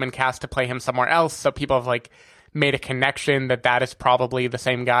has also been cast to play him somewhere else. So people have like made a connection that is probably the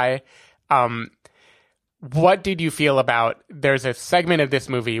same guy. What did you feel about, there's a segment of this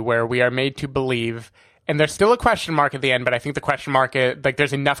movie where we are made to believe, and there's still a question mark at the end, but I think the question mark, like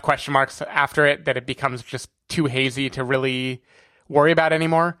there's enough question marks after it that it becomes just too hazy to really worry about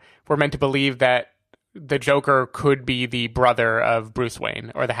anymore. We're meant to believe that the Joker could be the brother of Bruce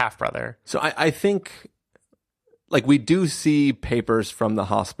Wayne or the half-brother. So I think, like, we do see papers from the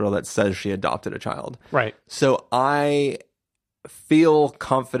hospital that says she adopted a child. Right. So I feel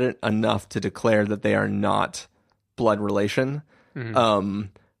confident enough to declare that they are not blood relation. Mm-hmm.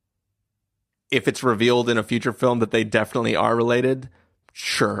 If it's revealed in a future film that they definitely are related,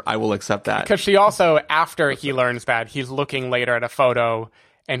 sure, I will accept that. Because she also, after he learns that, he's looking later at a photo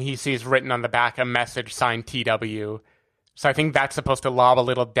and he sees written on the back a message signed TW. So I think that's supposed to lob a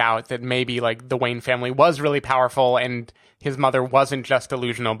little doubt that maybe like the Wayne family was really powerful and his mother wasn't just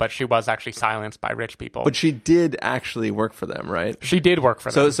delusional, but she was actually silenced by rich people. But she did actually work for them, right? She did work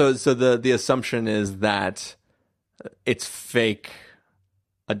for them. So the assumption is that it's fake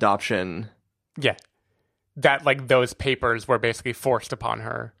adoption. Yeah. That like those papers were basically forced upon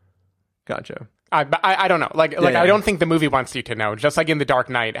her. Gotcha. I don't know. I don't think the movie wants you to know. Just like in The Dark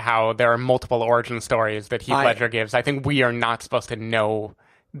Knight, how there are multiple origin stories that Heath Ledger gives. I think we are not supposed to know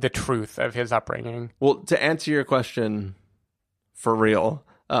the truth of his upbringing. Well, to answer your question for real,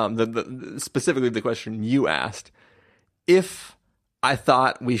 specifically the question you asked, if I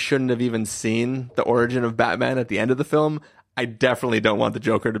thought we shouldn't have even seen the origin of Batman at the end of the film, I definitely don't want the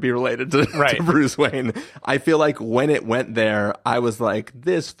Joker to be related to Bruce Wayne. I feel like when it went there, I was like,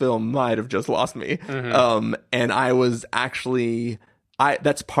 this film might have just lost me. Mm-hmm. And I was actually,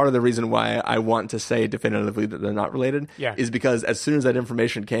 that's part of the reason why I want to say definitively that they're not related. Yeah. Is because as soon as that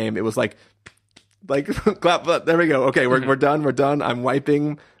information came, it was like clap, there we go. Okay, we're done. We're done. I'm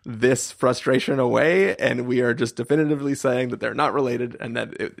wiping this frustration away, and we are just definitively saying that they're not related and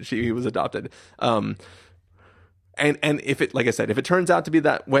that he was adopted. And if it, like I said, if it turns out to be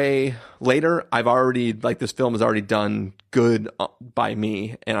that way later, I've already, like, this film has already done good by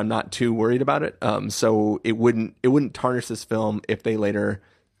me, and I'm not too worried about it. So it wouldn't tarnish this film if they later,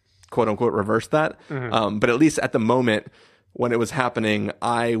 quote unquote, reverse that. Mm-hmm. But at least at the moment when it was happening,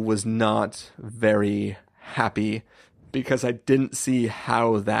 I was not very happy because I didn't see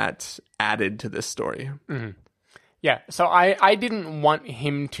how that added to this story. Mm-hmm. Yeah. So I didn't want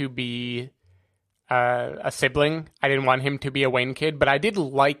him to be a sibling. I didn't want him to be a Wayne kid, but I did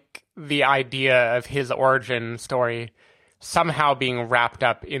like the idea of his origin story somehow being wrapped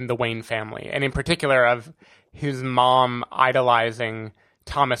up in the Wayne family, and in particular of his mom idolizing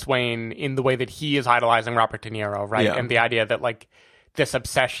Thomas Wayne in the way that he is idolizing Robert De Niro, right? Yeah. And the idea that like this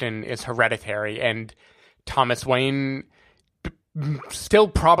obsession is hereditary, and Thomas Wayne still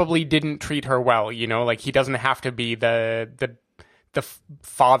probably didn't treat her well, you know, like he doesn't have to be the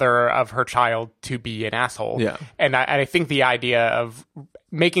father of her child to be an asshole. Yeah. And I think the idea of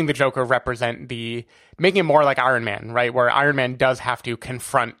making the Joker making it more like Iron Man, right? Where Iron Man does have to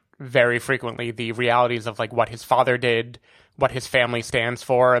confront very frequently the realities of like what his father did, what his family stands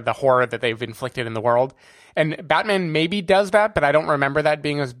for, the horror that they've inflicted in the world. And Batman maybe does that, but I don't remember that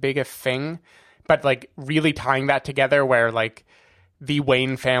being as big a thing. But like really tying that together where like the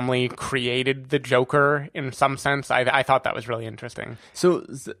Wayne family created the Joker in some sense. I thought that was really interesting. So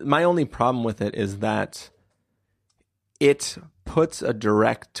my only problem with it is that it puts a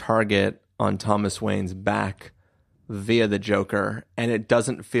direct target on Thomas Wayne's back via the Joker, and it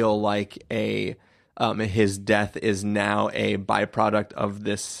doesn't feel like his death is now a byproduct of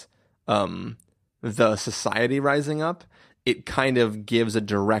this the society rising up. It kind of gives a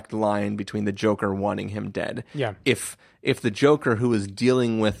direct line between the Joker wanting him dead. Yeah. If the Joker, who is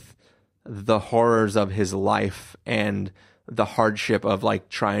dealing with the horrors of his life and the hardship of like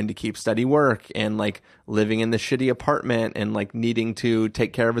trying to keep steady work and like living in the shitty apartment and like needing to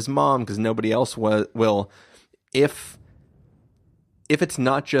take care of his mom because nobody else will, if it's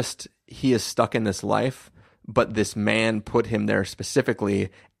not just he is stuck in this life, but this man put him there specifically,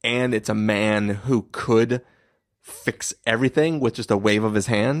 and it's a man who could fix everything with just a wave of his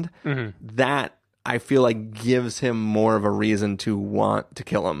hand, that I feel like gives him more of a reason to want to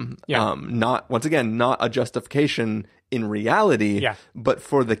kill him. Yeah. Not, once again, not a justification in reality, but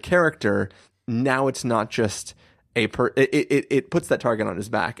for the character, now it's not just it puts that target on his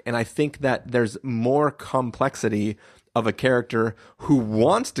back. And I think that there's more complexity of a character who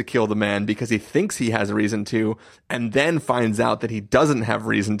wants to kill the man because he thinks he has a reason to, and then finds out that he doesn't have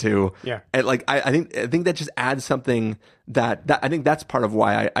reason to. Yeah. And like, I think that just adds something that I think that's part of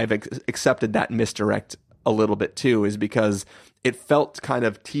why I've accepted that misdirect a little bit too, is because it felt kind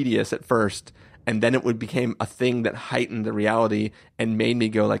of tedious at first, and then it became a thing that heightened the reality and made me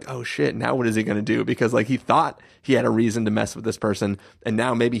go like, oh shit, now what is he going to do? Because like he thought he had a reason to mess with this person, and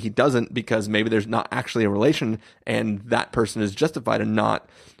now maybe he doesn't, because maybe there's not actually a relation and that person is justified in not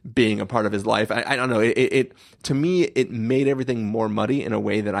being a part of his life. I don't know. It to me, it made everything more muddy in a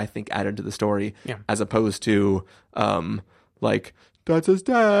way that I think added to the story, as opposed to like, that's his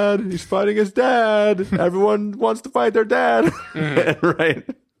dad. He's fighting his dad. Everyone wants to fight their dad. Right.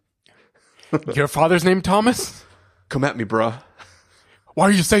 Your father's name Thomas? Come at me, bruh. Why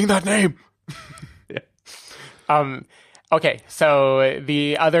are you saying that name? Okay, so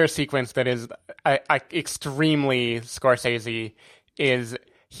the other sequence that is extremely Scorsese is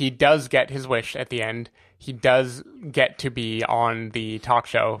he does get his wish at the end. He does get to be on the talk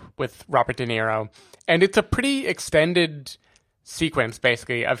show with Robert De Niro. And it's a pretty extended sequence,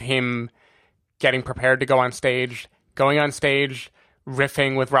 basically, of him getting prepared to go on stage, going on stage,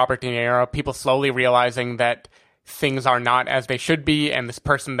 riffing with Robert De Niro, people slowly realizing that things are not as they should be, and this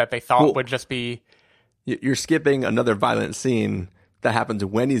person that they thought would just be... You're skipping another violent scene that happens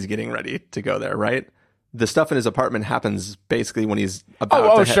when he's getting ready to go there, right? The stuff in his apartment happens basically when he's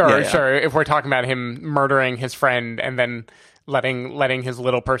about to... Sure. If we're talking about him murdering his friend and then letting his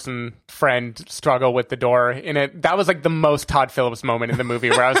little person friend struggle with the door in it, that was like the most Todd Phillips moment in the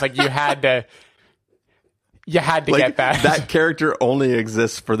movie, where I was like, you had to like, get that. That character only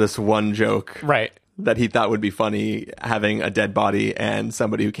exists for this one joke. Right. That he thought would be funny, having a dead body and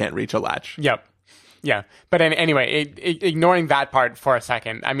somebody who can't reach a latch. Yep. Yeah. But anyway, ignoring that part for a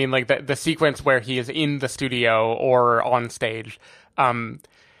second, I mean, like the sequence where he is in the studio or on stage,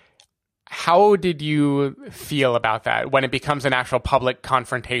 how did you feel about that when it becomes an actual public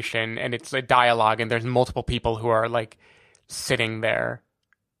confrontation and it's a dialogue and there's multiple people who are like sitting there?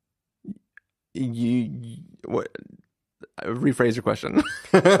 Rephrase your question.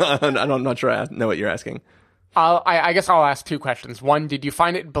 I'm not sure I know what you're asking. I guess I'll ask two questions. One, did you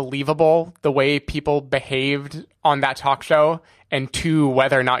find it believable the way people behaved on that talk show? And two,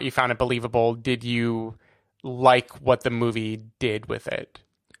 whether or not you found it believable, did you like what the movie did with it?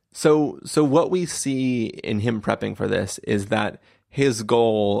 So what we see in him prepping for this is that his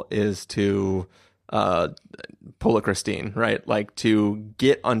goal is to pull a Christine, right? Like to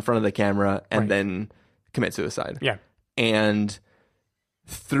get on front of the camera and then commit suicide. Yeah. And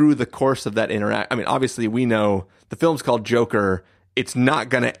through the course of that I mean, obviously we know the film's called Joker. It's not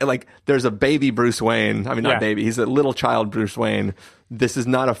gonna, like, there's a baby Bruce Wayne. I mean, not baby. He's a little child Bruce Wayne. This is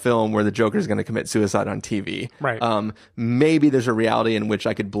not a film where the Joker is going to commit suicide on TV. Right. Maybe there's a reality in which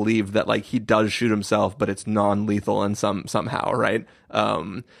I could believe that, like, he does shoot himself, but it's non-lethal and somehow, right?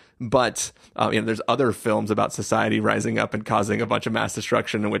 But there's other films about society rising up and causing a bunch of mass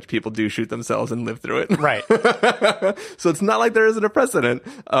destruction in which people do shoot themselves and live through it. Right. So it's not like there isn't a precedent.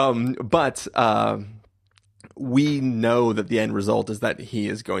 But we know that the end result is that he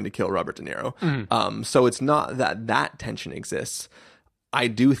is going to kill Robert De Niro. Mm-hmm. So it's not that tension exists. I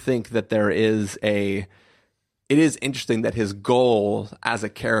do think that it is interesting that his goal as a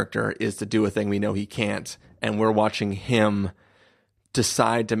character is to do a thing we know he can't, and we're watching him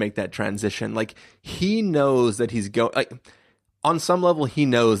decide to make that transition. Like, he knows that he's on some level, he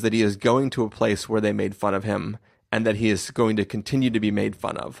knows that he is going to a place where they made fun of him, and that he is going to continue to be made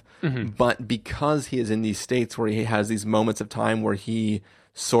fun of. But because he is in these states where he has these moments of time where he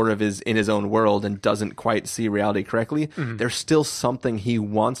sort of is in his own world and doesn't quite see reality correctly, there's still something he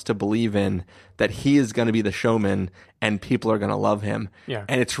wants to believe in, that he is going to be the showman and people are going to love him. Yeah.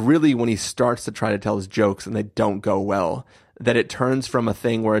 And it's really when he starts to try to tell his jokes and they don't go well, that it turns from a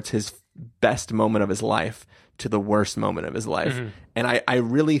thing where it's his best moment of his life to the worst moment of his life. And I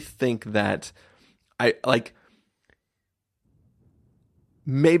really think that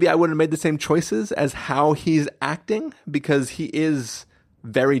maybe I wouldn't have made the same choices as how he's acting, because he is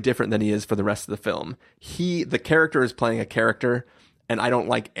very different than he is for the rest of the film. The character is playing a character, and I don't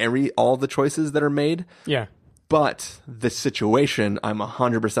like all the choices that are made. Yeah. But the situation I'm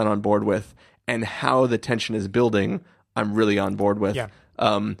 100% on board with, and how the tension is building, I'm really on board with. Yeah.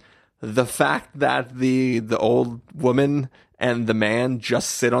 The fact that the old woman and the man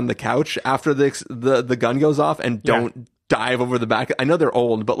just sit on the couch after the gun goes off and don't dive over the back. I know they're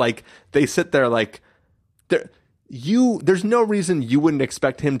old, but like they sit there like there's no reason you wouldn't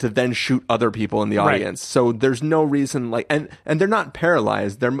expect him to then shoot other people in the audience. Right. So there's no reason and they're not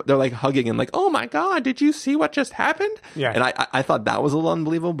paralyzed. They're like hugging and like, oh my God, did you see what just happened? Yeah. And I thought that was a little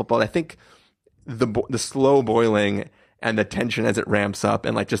unbelievable, but I think the slow boiling and the tension as it ramps up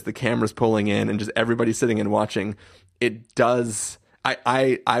and like just the cameras pulling in and just everybody sitting and watching, it does.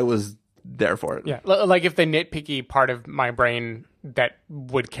 I was there for it. Yeah. Like if the nitpicky part of my brain that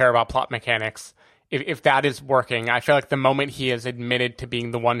would care about plot mechanics, if that is working, I feel like the moment he has admitted to being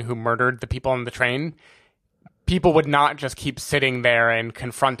the one who murdered the people on the train, people would not just keep sitting there and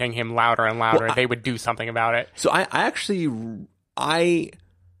confronting him louder and louder. They would do something about it. So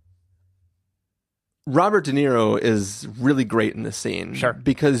Robert De Niro is really great in this scene. Sure.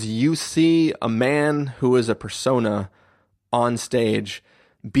 Because you see a man who is a persona on stage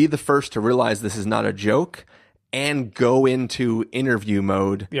be the first to realize this is not a joke and go into interview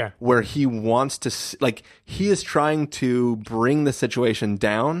mode where he wants to, like, he is trying to bring the situation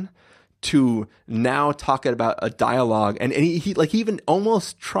down to now talk about a dialogue. And he even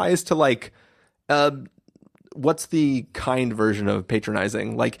almost tries to like, what's the kind version of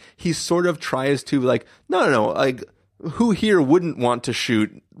patronizing? Like he sort of tries to like, no, like who here wouldn't want to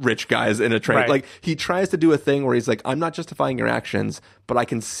shoot rich guys in a train? Right. Like he tries to do a thing where he's like, I'm not justifying your actions, but I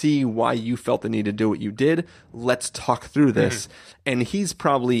can see why you felt the need to do what you did. Let's talk through this. And he's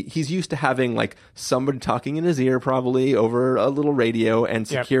used to having like somebody talking in his ear, probably over a little radio and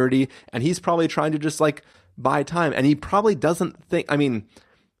security. And he's probably trying to just like buy time. And he probably doesn't think, I mean,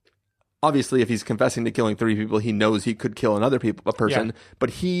 obviously, if he's confessing to killing 3 people, he knows he could kill another person.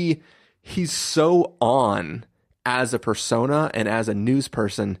 But he's so on as a persona and as a news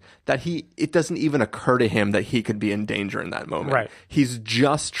person that it doesn't even occur to him that he could be in danger in that moment. Right. He's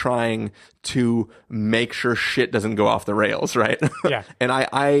just trying to make sure shit doesn't go off the rails, right? Yeah. And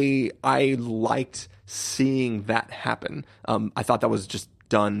I liked seeing that happen. I thought that was just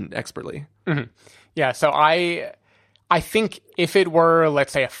done expertly. Mm-hmm. Yeah. So I think if it were,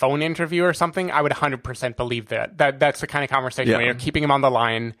 let's say, a phone interview or something, I would 100% believe that. That's the kind of conversation where you're keeping him on the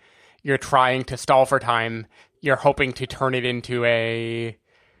line, you're trying to stall for time, you're hoping to turn it into a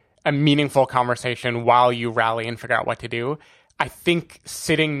meaningful conversation while you rally and figure out what to do. I think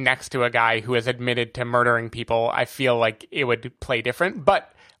sitting next to a guy who has admitted to murdering people, I feel like it would play different.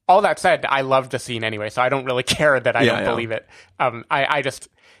 But all that said, I loved the scene anyway, so I don't really care that I don't believe it. I just...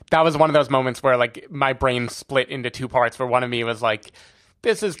 That was one of those moments where like my brain split into 2 parts, where one of me was like,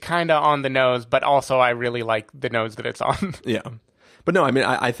 this is kind of on the nose, but also I really like the nose that it's on. Yeah. But no, I mean,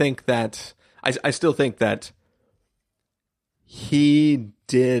 I think that, I still think that he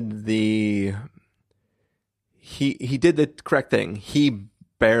did the correct thing. He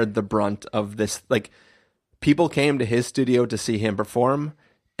bared the brunt of this. Like, people came to his studio to see him perform,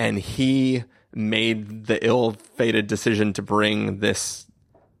 and he made the ill-fated decision to bring this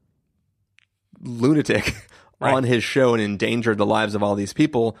lunatic on his show and endangered the lives of all these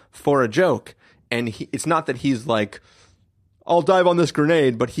people for a joke. And it's not that he's like, I'll dive on this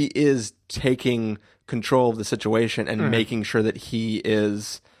grenade, but he is taking control of the situation and making sure that he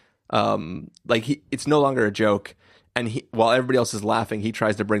is it's no longer a joke. And while everybody else is laughing, he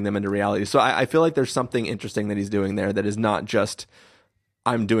tries to bring them into reality. So I feel like there's something interesting that he's doing there that is not just,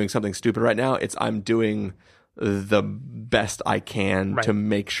 I'm doing something stupid right now. It's I'm doing the best I can to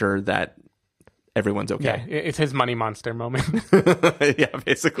make sure that everyone's okay. Yeah, it's his money monster moment. Yeah,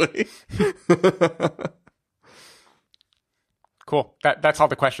 basically. Cool. That's all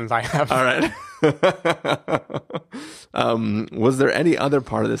the questions I have. All right. Was there any other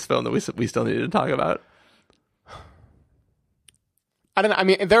part of this film that we still needed to talk about? I don't know. I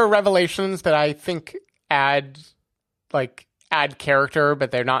mean, there are revelations that I think add like add character,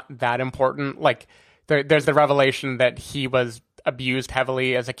 but they're not that important. Like there's the revelation that he was abused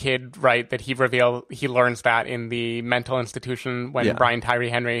heavily as a kid, right? That he learns that in the mental institution when Brian Tyree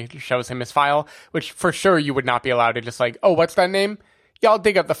Henry shows him his file, which for sure you would not be allowed to just like, oh, what's that name? Yeah, I'll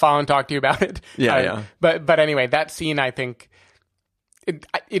dig up the file and talk to you about it. But anyway, that scene, I think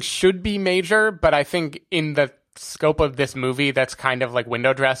it should be major, but I think in the scope of this movie, that's kind of like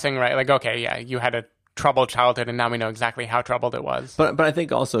window dressing, right? Like, okay, yeah, you had a troubled childhood and now we know exactly how troubled it was. But I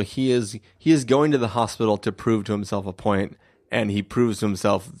think also he is going to the hospital to prove to himself a point, and he proves to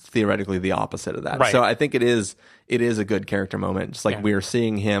himself theoretically the opposite of that. Right. So I think it is a good character moment. Just like we're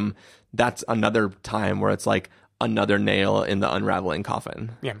seeing him, that's another time where it's like another nail in the unraveling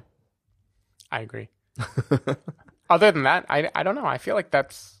coffin. Yeah, I agree. Other than that, I don't know. I feel like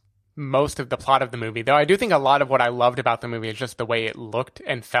that's most of the plot of the movie, though I do think a lot of what I loved about the movie is just the way it looked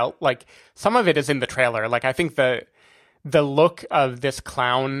and felt. Like some of it is in the trailer. Like I think the look of this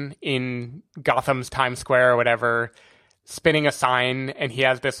clown in Gotham's Times Square or whatever, spinning a sign, and he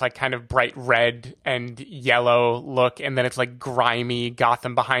has this like kind of bright red and yellow look, and then it's like grimy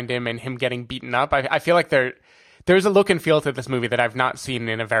Gotham behind him and him getting beaten up. I feel like there's a look and feel to this movie that I've not seen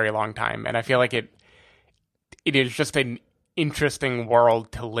in a very long time, and I feel like it is just an interesting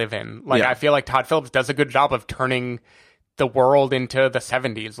world to live in. Like I feel like Todd Phillips does a good job of turning the world into the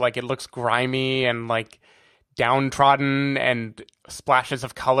 70s. Like it looks grimy and like downtrodden, and splashes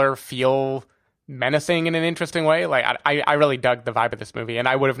of color feel menacing in an interesting way. Like I really dug the vibe of this movie, and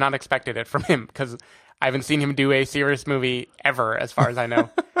I would have not expected it from him because I haven't seen him do a serious movie ever, as far as I know.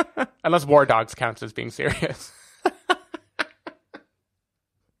 Unless War Dogs counts as being serious.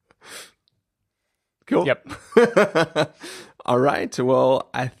 Cool. Yep. All right. Well,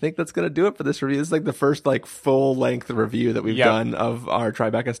 I think that's going to do it for this review. This is like the first like full length review that we've done of our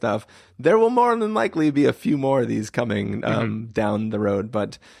Tribeca stuff. There will more than likely be a few more of these coming down the road,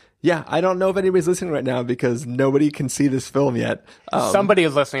 but yeah, I don't know if anybody's listening right now because nobody can see this film yet. Somebody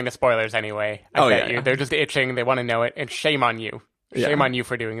is listening to spoilers anyway. I bet you. Yeah. They're just itching. They want to know it, and shame on you. Shame on you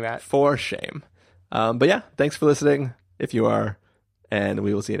for doing that. For shame. But yeah, thanks for listening if you are, and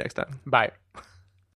we will see you next time. Bye.